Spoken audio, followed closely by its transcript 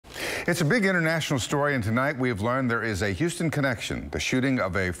It's a big international story, and tonight we have learned there is a Houston connection. The shooting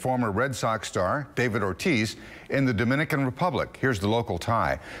of a former Red Sox star, David Ortiz, in the Dominican Republic. Here's the local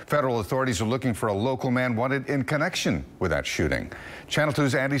tie. Federal authorities are looking for a local man wanted in connection with that shooting. Channel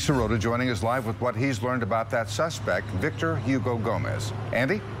 2's Andy Sirota joining us live with what he's learned about that suspect, Victor Hugo Gomez.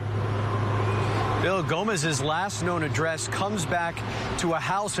 Andy? Bill, Gomez's last known address comes back to a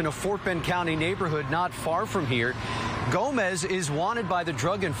house in a Fort Bend County neighborhood not far from here. Gomez is wanted by the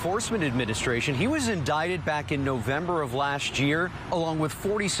Drug Enforcement Administration. He was indicted back in November of last year, along with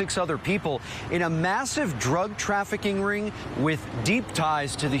 46 other people, in a massive drug trafficking ring with deep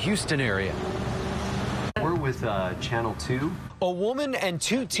ties to the Houston area. We're with Channel 2. A woman and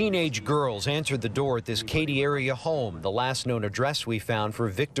two teenage girls answered the door at this Katy area home, the last known address we found for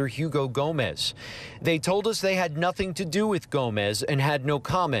Victor Hugo Gomez. They told us they had nothing to do with Gomez and had no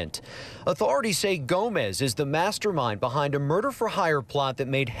comment. Authorities say Gomez is the mastermind behind a murder-for-hire plot that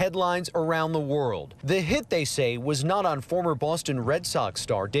made headlines around the world. The hit, they say, was not on former Boston Red Sox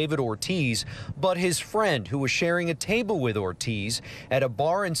star David Ortiz, but his friend who was sharing a table with Ortiz at a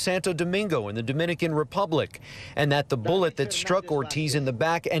bar in Santo Domingo in the Dominican Republic, and that the bullet that struck Ortiz in the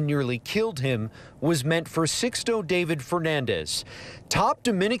back and nearly killed him was meant for Sixto David Fernandez. Top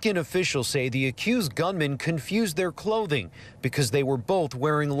Dominican officials say the accused gunman confused their clothing because they were both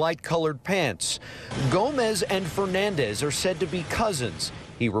wearing light-colored pants. Gomez and Fernandez are said to be cousins.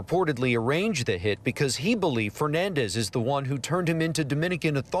 He reportedly arranged the hit because he believed Fernandez is the one who turned him into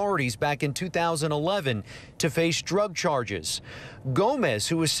Dominican authorities back in 2011 to face drug charges. Gomez,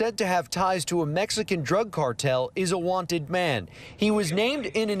 who is said to have ties to a Mexican drug cartel, is a wanted man. He was named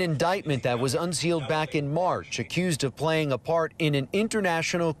in an indictment that was unsealed back in March, accused of playing a part in an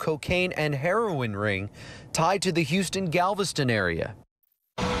international cocaine and heroin ring tied to the Houston-Galveston area.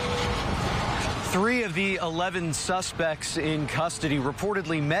 3 of the 11 suspects in custody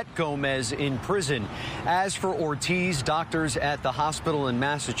reportedly met Gomez in prison. As for Ortiz, doctors at the hospital in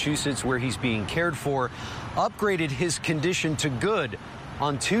Massachusetts where he's being cared for upgraded his condition to good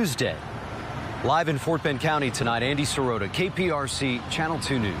on Tuesday. Live in Fort Bend County tonight, Andy Sirota, KPRC, Channel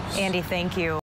 2 News. Andy, thank you.